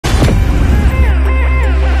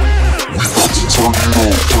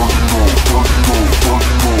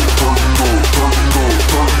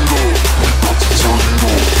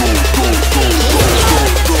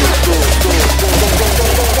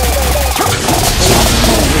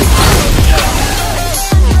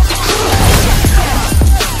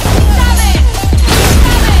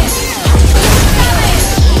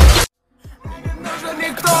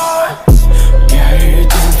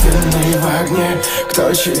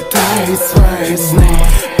Кто считает свои сны,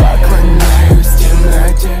 поклоняюсь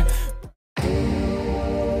темноте.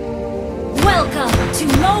 Welcome to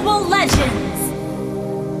Mobile Legends!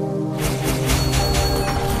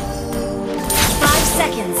 5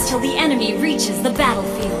 seconds till the enemy reaches the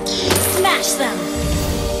battlefield. Smash them!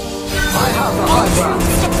 I have the high ground.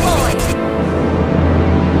 Deployed!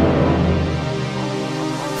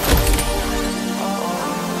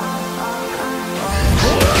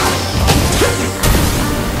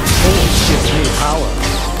 Power.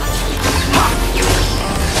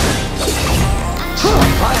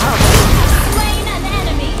 Slain an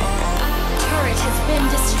enemy. Turret has been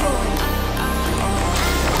destroyed.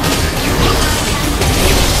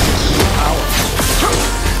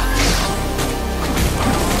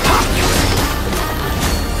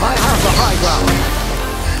 I have the high ground.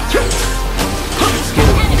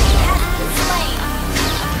 An enemy has been slain.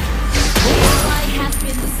 Ally has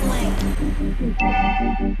been slain.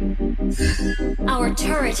 Our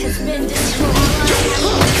turret has been destroyed.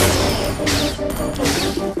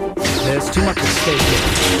 There's too much at stake here.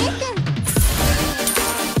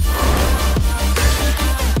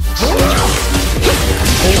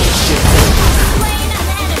 Slain an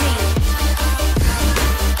enemy.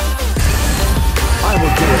 I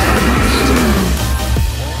will do it.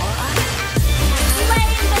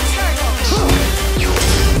 Slain the turtle.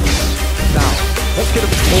 Now, let's get a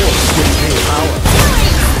force with me power.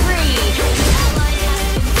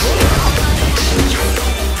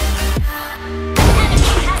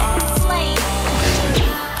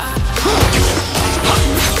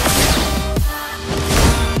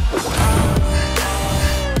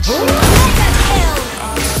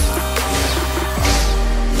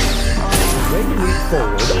 Making leap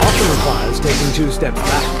forward often requires taking 2 steps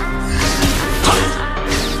back.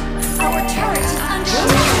 Our turret is under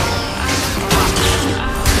attack.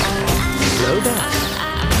 Slow down.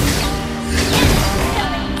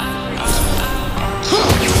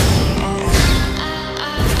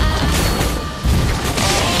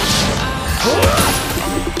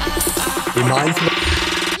 Reminds me.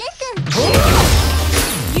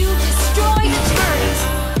 You destroyed the turret.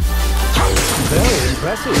 Very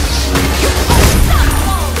impressive.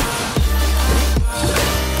 Unstoppable.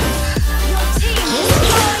 Your team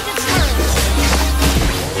destroyed the turret.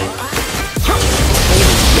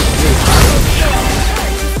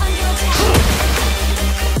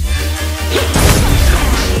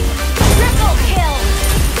 Triple kill.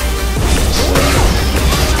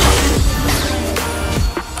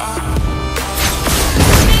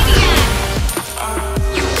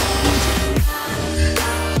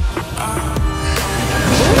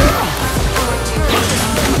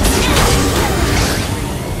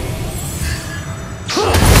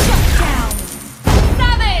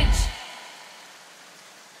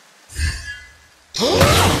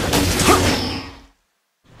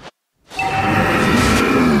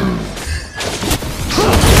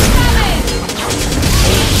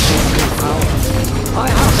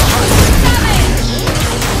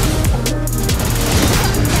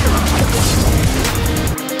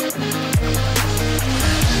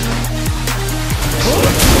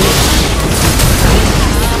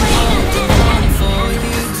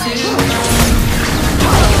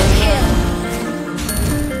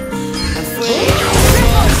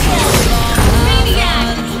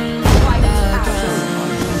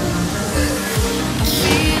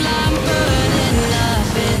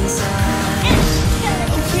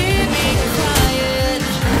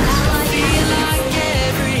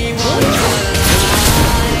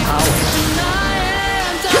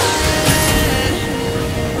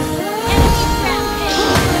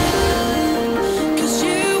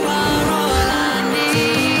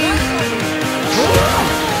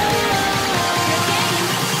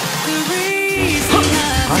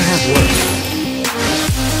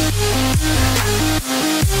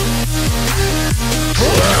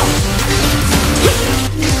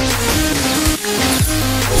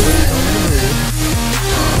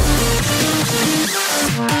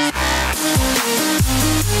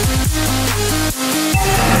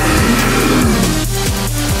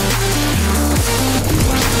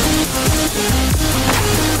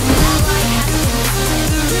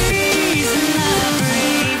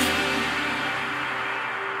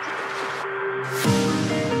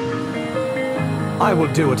 I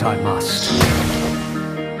will do what I must.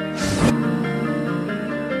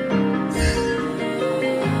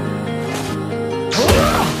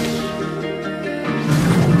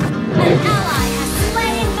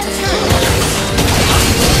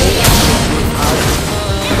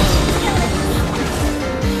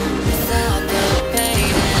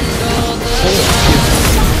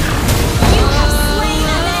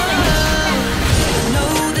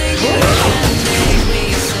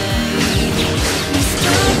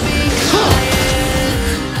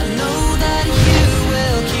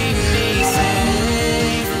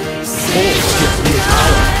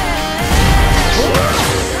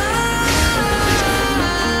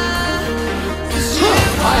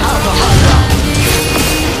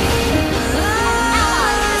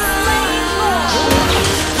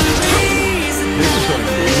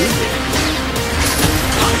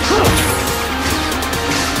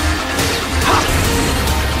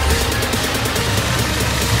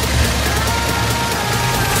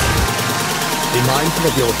 Be mindful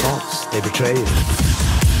of your thoughts, they betray you.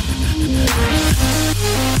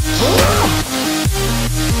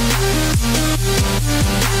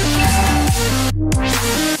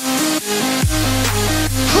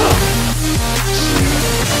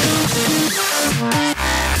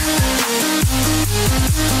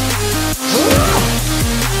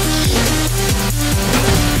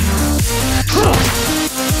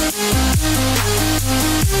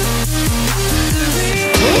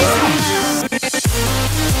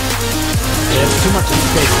 There's too much at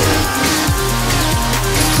stake here.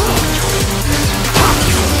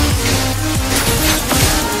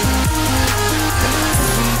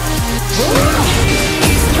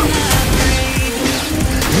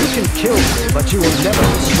 You can kill me, but you will never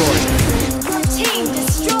destroy me. Your team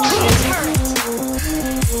destroyed the turret.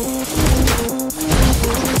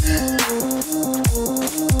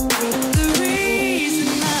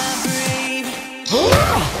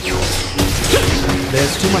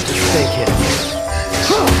 There's too much at stake here.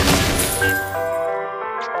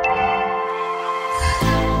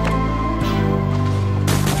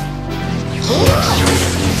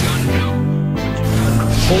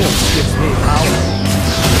 Force gives me power.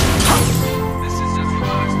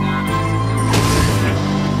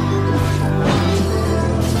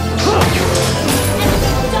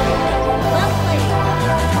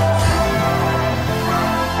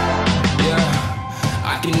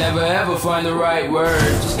 Never ever find the right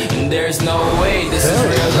words, and there's no way this is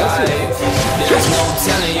real life. There's no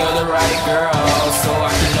telling you're the right girl, so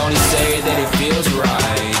I can only say that it feels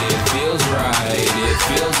right. It feels right. It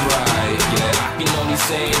feels right. Yeah, I can only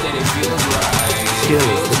say that it feels right. Skill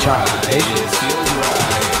is the child of It feels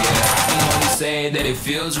right. Yeah, I can only say that it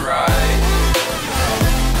feels right.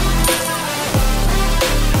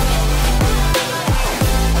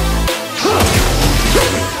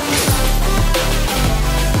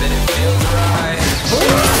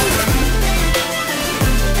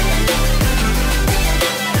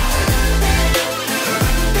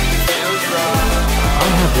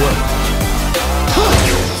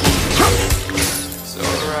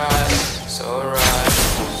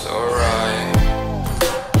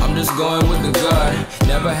 Going with the gut,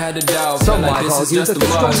 never had a doubt. Some like this is just the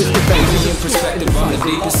buzz. Baby, in perspective, I'm the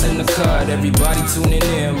deepest in the cut. Everybody tuning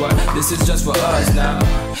in, but this is just for us now.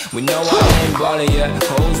 We know I ain't ballin' yet.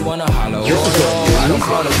 Hoes wanna holler, oh, I don't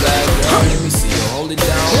call it back. Girl, let me see you hold it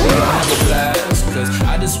down. We gon' have a blast, cause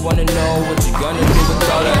I just wanna know what you gonna do with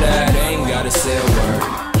all of that. Ain't gotta say a word,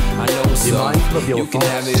 I know what's up. You can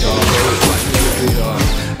have it all, watch me rip it off.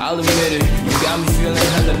 I'll admit it, you got me feeling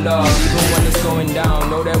hella love. Even when it's going down,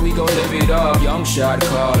 know that we gon' live it up. Young shot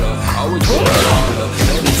caller, always been a baller.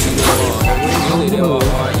 No need to go on, feel it in my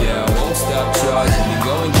heart, yeah. I won't stop charging me,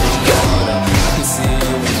 going through harder. I can see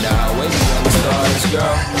you and I, waiting on the stars, girl.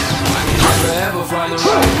 I can never ever find the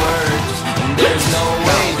right words, and there's no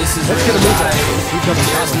way this is real life.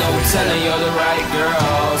 There's no telling you're the right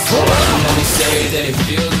girl, so I can only say that it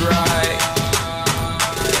feels right.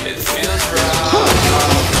 It feels right.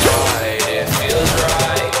 It feels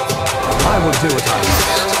right. I will do what I must.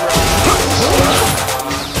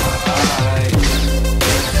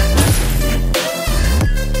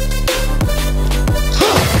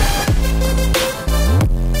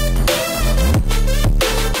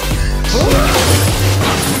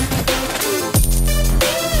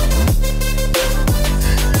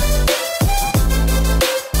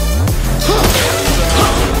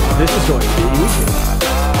 This is going to be easy.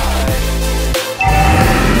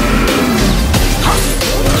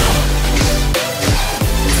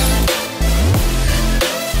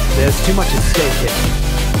 There's too much at stake here.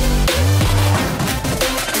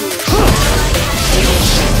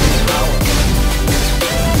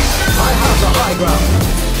 high ground.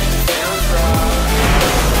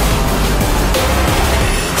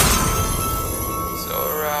 It's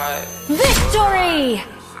alright. Victory!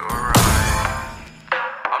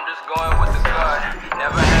 I'm just going with the gut.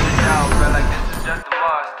 Never had a doubt, felt like this is just a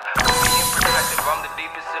must. Being protective, I'm the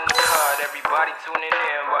deepest in the cut. Everybody tuning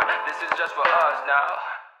in, but this is just for us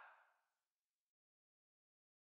now.